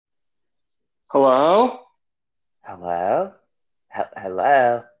Hello? Hello?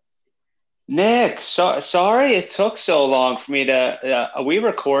 Hello? Nick, sorry it took so long for me to. Are we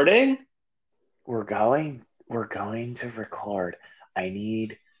recording? We're going to record. I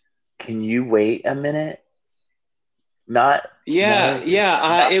need, can you wait a minute? Not, not Yeah, a, yeah.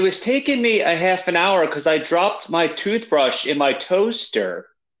 not, It was taking me a half an hour because I dropped my toothbrush in my toaster.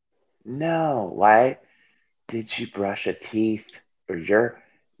 no. Why did you brush a teeth or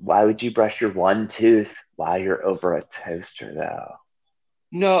why would you brush your one tooth while you're over a toaster though?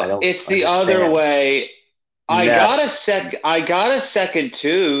 I No, don't it's the other understand. way. No, I got a second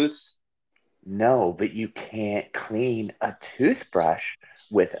tooth. no, but you can't clean a toothbrush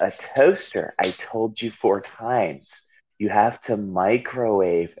with a toaster. I told you 4 times. You have to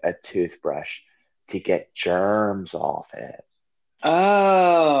microwave a toothbrush to get germs off it.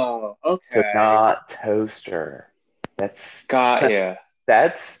 Oh, So okay. not toaster. That's Got ya.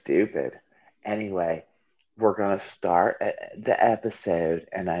 that's stupid. Anyway, we're gonna start the episode,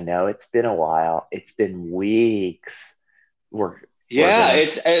 and I know it's been a while. It's been weeks. We're we're Yeah, gonna.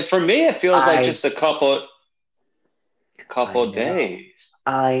 for me it feels like I just a couple I know. days.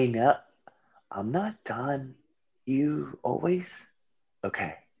 I know. I'm not done. You always.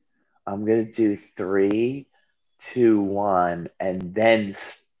 Okay. I'm gonna do three, two, one, and then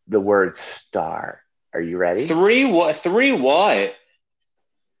the word start. Are you ready? Three what? Three what?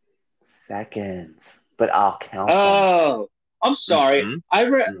 Seconds, but I'll count them. Oh, I'm sorry. Mm-hmm.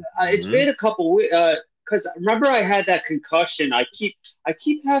 It's Mm-hmm. been a couple weeks. Because remember I had that concussion. I keep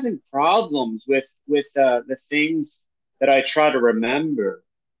having problems with the things that I try to remember.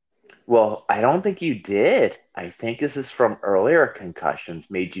 Well, I don't think you did. I think this is from earlier concussions,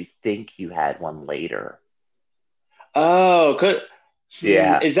 made you think you had one later. Oh,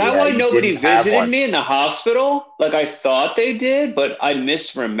 Yeah, is that yeah, why you nobody didn't have visited one. me in the hospital? Like I thought they did, but I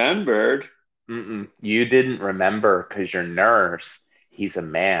misremembered. Mm-mm. You didn't remember because your nurse, he's a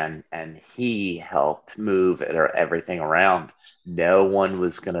man and he helped move everything around. No one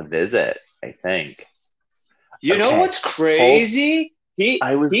was going to visit, I think. You know Okay, what's hold. crazy? He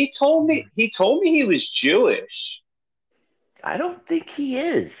I was, he told me he told me he was Jewish. I don't think he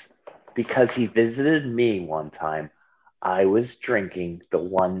is because he visited me one time. I was drinking the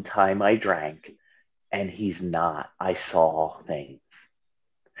one time I drank, and he's not. I saw things.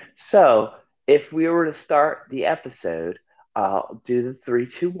 So if we were to start the episode, I'll do the three,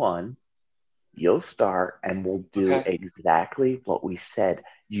 two, one. You'll start and we'll do Okay. exactly what we said.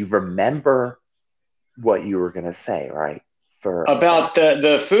 You remember what you were going to say, right? For About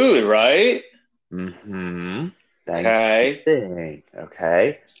the food, right? mm-hmm, Okay. Thanksgiving,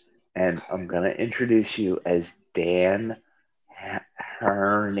 okay? And I'm going to introduce you as Dan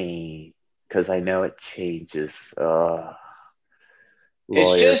Herney because I know it changes. It's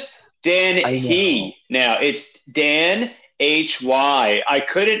Lawyers, just Dan I know. He. Now it's Dan Hy. I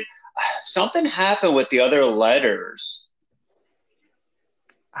couldn't. Something happened with the other letters.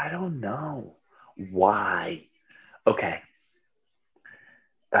 I don't know why. Okay,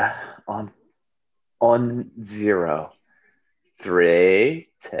 uh, on zero. Three,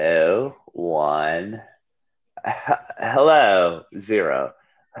 two, one. Hello, zero.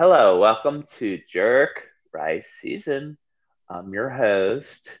 Hello, welcome to Jerk Rice Season. I'm your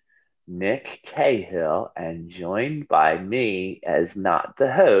host, Nick Cahill, and joined by me as not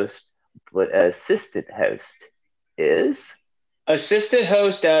the host, but assistant host is. Assistant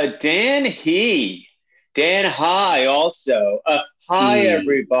host Dan He. Dan Hi also. Hi E.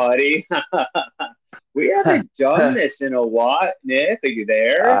 everybody. We haven't done this in a while. Nick, are you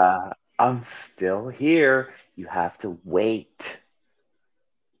there? I'm still here. You have to wait.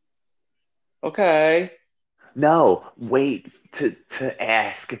 Okay. No, wait to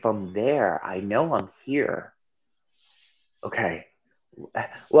ask if I'm there. I know I'm here. Okay.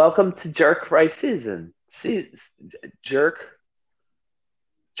 Welcome to Jerk Rice Season. Jerk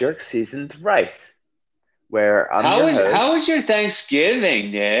Jerk Seasoned Rice, where I'm your host. How was your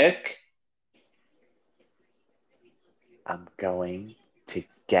Thanksgiving, Nick? I'm going to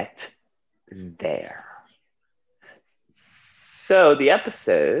get there. So the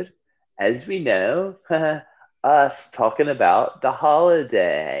episode, as we know, us talking about the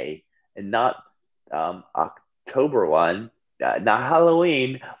holiday and not October one, not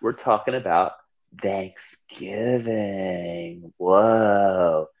Halloween. We're talking about Thanksgiving.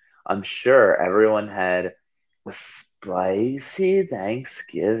 Whoa. I'm sure everyone had a spicy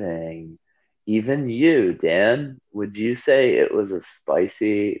Thanksgiving. Even you, Dan, would you say it was a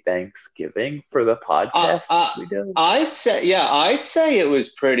spicy Thanksgiving for the Uh, podcast uh, we do? I'd say it was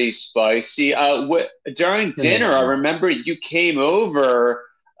pretty spicy. During dinner, I remember you came over.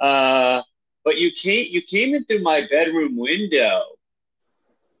 Uh, but you came in through my bedroom window.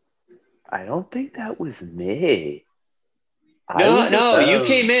 I don't think that was me. I No, was no, you alone.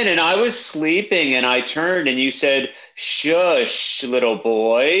 came in and I was sleeping and I turned and you said, "Shush, little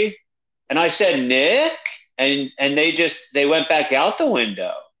boy." And I said, "Nick?" And they went back out the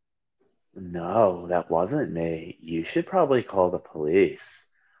window. No, that wasn't me. You should probably call the police.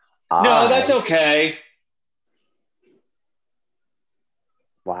 No, that's I, okay.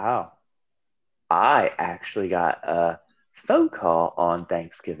 wow, I actually got a phone call on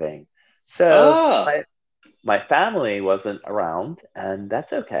Thanksgiving. So Oh, my family wasn't around, and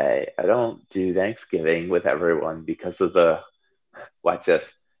that's okay. I don't do Thanksgiving with everyone because of the what just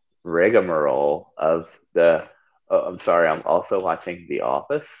rigmarole of the. Oh, I'm sorry. I'm also watching The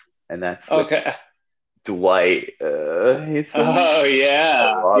Office, and that's with okay. Dwight. Hasten. Oh I yeah,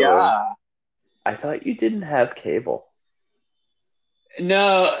 love him. yeah. I thought you didn't have cable.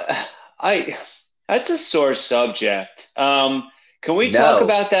 No, I that's a sore subject. Can we talk No,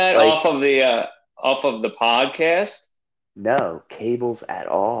 about that like off of the podcast? no cables at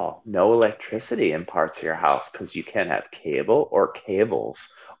all. No electricity in parts of your house because you can't have cable or cables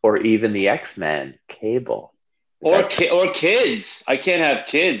or even the X-Men cable. That's Or kids. I can't have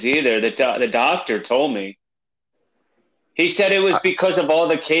kids either. The doctor told me. He said it was because of all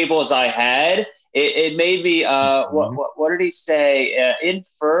the cables I had. It made me Mhm. what did he say?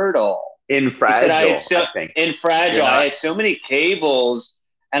 Infertile. In He said I had fragile, I so think. in You're fragile. I not. had so many cables,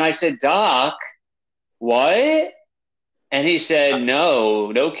 and I said, "Doc, what?" And he said,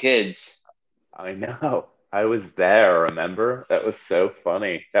 "No, no kids." I know. I was there, remember? That was so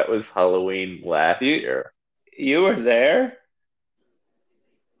funny. That was Halloween last You year. you were there?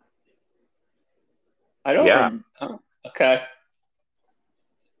 I don't Yeah. remember. Oh, okay.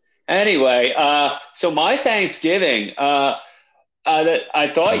 Anyway, so my Thanksgiving, that I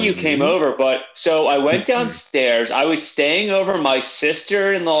thought you came Hmm. over, but so I went downstairs. I was staying over my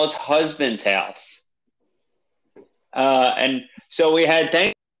sister-in-law's husband's house, and so we had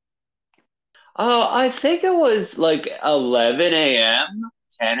thank. Oh, I think it was like 11 a.m.,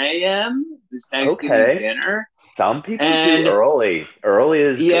 10 a.m. This Thanksgiving Okay. dinner, Some people do and early. Early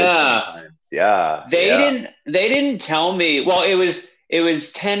is good yeah, sometimes. Yeah, yeah. they didn't tell me. Well, it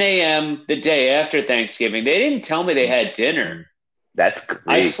was 10 a.m. the day after Thanksgiving. They didn't tell me they had dinner. Mhm. That's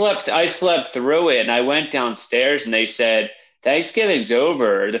Greek. I slept through it and I went downstairs and they said, "Thanksgiving's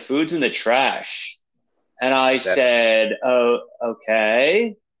over. The food's in the trash." And I That's said, "Oh,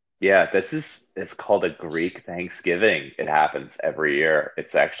 okay." yeah, this is it's called a Greek Thanksgiving. It happens every year.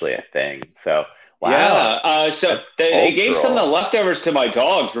 It's actually a thing. So, wow, Yeah. So that's they gave some of the cultural. leftovers to my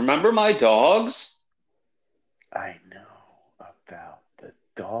dogs. Remember my dogs? I know about the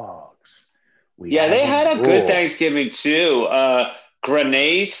dogs. We Yeah, have they a had a good rule. Thanksgiving too.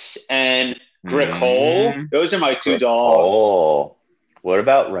 Grenace and Gricole. Mm, Those are my two dogs. Gricole. What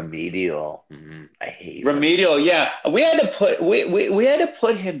about Remedial? I hate Remedial, Remedial. yeah. We had to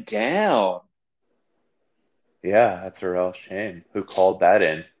put him down. Yeah, that's a real shame. Who called that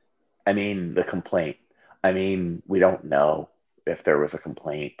in? I mean, the complaint. I mean, we don't know if there was a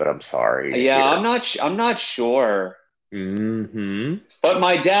complaint, but I'm sorry to Yeah, hear. I'm not sure. Hmm. But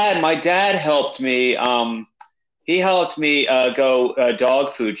my dad helped me. He helped me go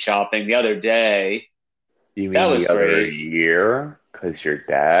dog food shopping the other day. You That mean was the other great. year? Because your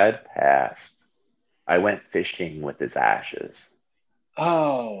dad passed. I went fishing with his ashes.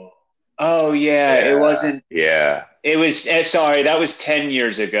 Oh, oh yeah. It Yeah, wasn't. yeah. It was. Sorry, that was 10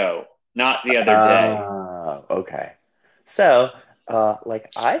 years ago, not the other day. Okay. So,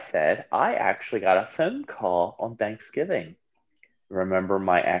 like I said, I actually got a phone call on Thanksgiving. Remember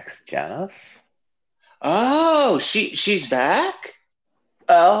my ex Janice? Oh, she's back.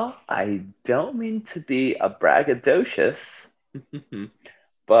 Well, I don't mean to be a braggadocious,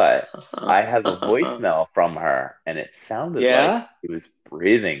 but I have a voicemail from her, and it sounded like Yeah. she was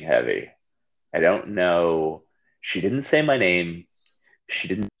breathing heavy. I don't know. She didn't say my name. She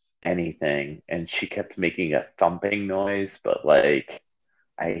didn't say anything, and she kept making a thumping noise, but like,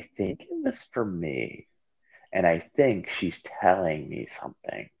 I think it was for me, and I think she's telling me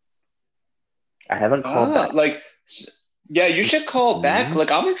something. I haven't called Ah, back. like, yeah, you should call back. Mhm.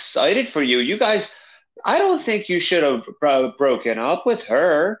 Like, I'm excited for you. You guys, I don't think you should have broken up with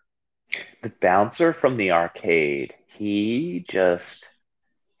her. The bouncer from the arcade, he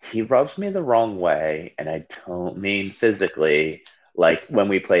rubs me the wrong way, and I don't mean physically, like when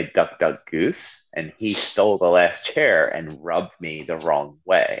we played Duck Duck Goose, and he stole the last chair and rubbed me the wrong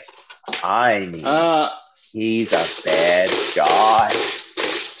way. I mean, Uh, he's a bad guy.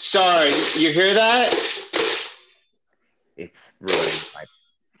 sorry, you hear that? It's ruining my.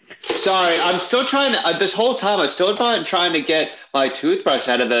 Sorry, I'm still trying to. This whole time, I'm still trying to get my toothbrush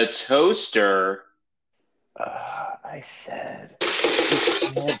out of the toaster. I said,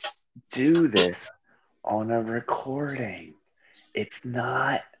 you can't do this on a recording. It's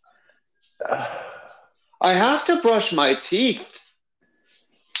not. Uh, I have to brush my teeth,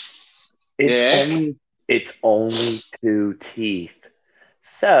 it's Nick. only it's only two teeth.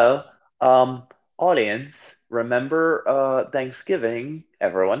 So, um, audience, remember Thanksgiving,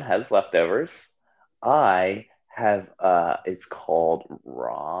 everyone has leftovers. I have it's called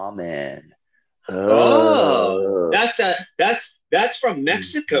ramen. Oh, Oh. that's from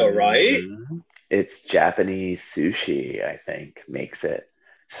Mexico, right? Mhm. It's Japanese sushi, I think, makes it.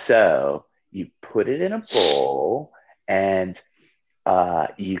 So you put it in a bowl and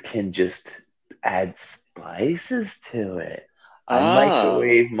you can just add spices to it. I Oh.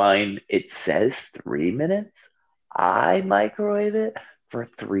 microwave mine. It says 3 minutes. I microwave it for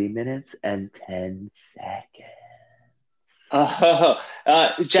 3 minutes and 10 seconds. Oh,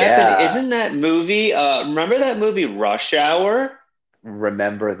 Japan, Yeah. isn't that movie? Remember that movie Rush Hour?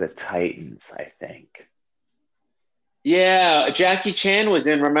 Remember the Titans, I think. Yeah, Jackie Chan was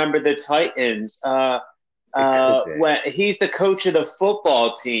in Remember the Titans. It could be. When he's the coach of the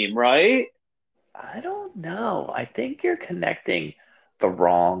football team, right? I don't know. I think you're connecting the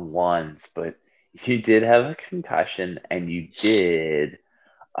wrong ones, but you did have a concussion and you did.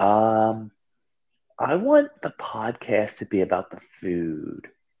 Um, I want the podcast to be about the food.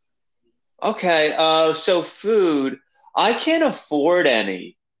 Okay, so food, I can't afford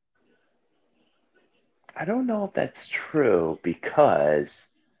any. I don't know if that's true because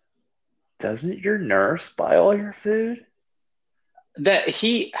doesn't your nurse buy all your food? That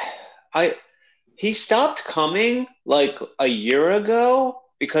I, he stopped coming like a year ago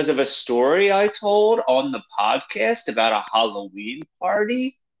because of a story I told on the podcast about a Halloween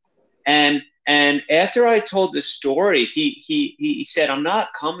party. And after I told the story, he said, "I'm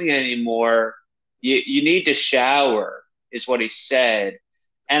not coming anymore. You need to shower," is what he said.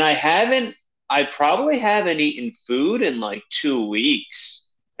 And I probably haven't eaten food in like 2 weeks.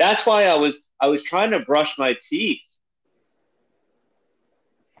 That's why I was trying to brush my teeth.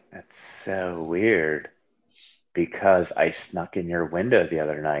 That's so weird because I snuck in your window the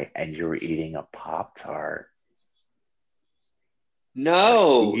other night and you were eating a Pop Tart. Are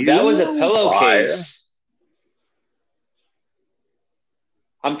No, that was a you a liar? pillowcase.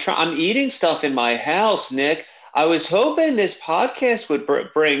 I'm eating stuff in my house, Nick. I was hoping this podcast would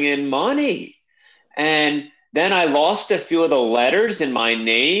bring in money. And then I lost a few of the letters in my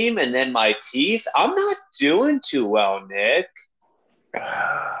name and then my teeth. I'm not doing too well, Nick.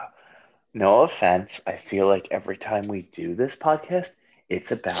 No offense. I feel like every time we do this podcast,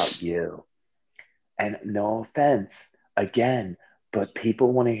 it's about you. And no offense, again, but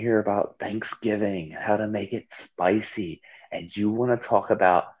people want to hear about Thanksgiving, how to make it spicy, and you want to talk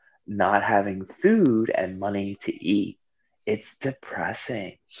about not having food and money to eat. It's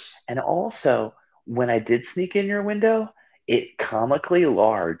depressing. And also, when I did sneak in your window, it comically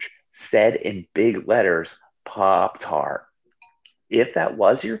large said in big letters, Pop Tart. If that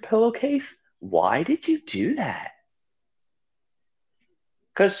was your pillowcase, why did you do that?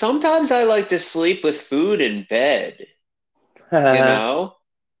 Because sometimes I like to sleep with food in bed, you know?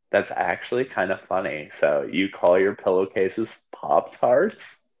 That's actually kind of funny. So you call your pillowcases Pop Tarts?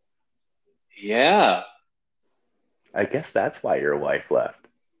 Yeah. I guess that's why your wife left.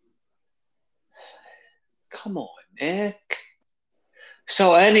 Come on, Nick.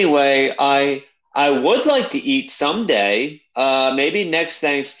 So anyway, I would like to eat someday. Maybe next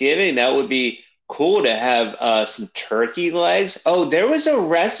Thanksgiving. That would be cool to have some turkey legs. Oh, there was a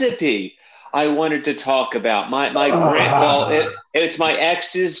recipe I wanted to talk about. My grand well, it's my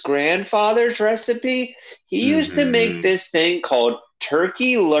ex's grandfather's recipe. He used to make Hmm. this thing called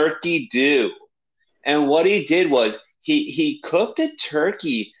turkey lurkey do. And what he did was he cooked a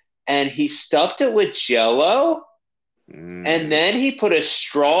turkey and he stuffed it with jello and Mm. then he put a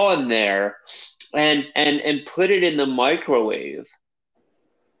straw in there and put it in the microwave.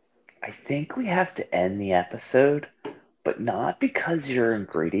 I think we have to end the episode, but not because your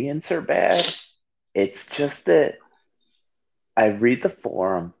ingredients are bad. It's just that I read the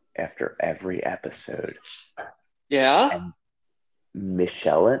forum after every episode, Yeah. and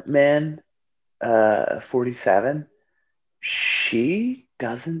Michelle Man 47, she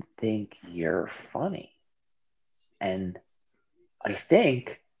doesn't think you're funny. And I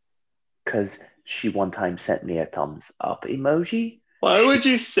think because she one time sent me a thumbs up emoji, Why she, would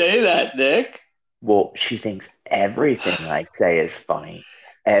you say that, Nick? well, she thinks everything I say is funny.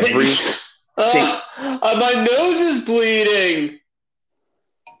 Every thing. My nose is bleeding.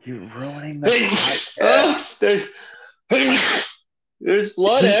 You're ruining the Hey, podcast. there's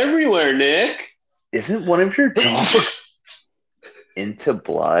blood Isn't, everywhere, Nick. isn't one of your dogs into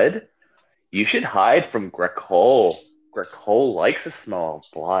blood? You should hide from Greg Cole. Greg Cole likes the smell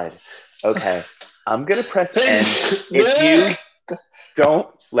of blood. Okay, I'm gonna press end. If you Nick. don't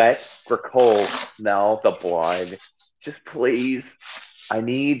let Greg Cole smell the blood, just please. I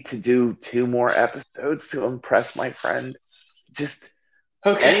need to do 2 more episodes to impress my friend. Just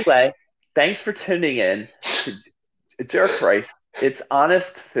Okay. anyway, thanks for tuning in to Jerk Rice. It's honest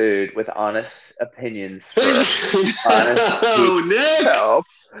food with honest opinions for honest Oh, Nick. help.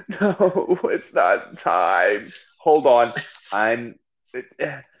 No, it's not time. Hold on. I'm.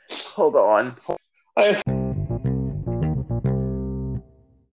 Hold on. I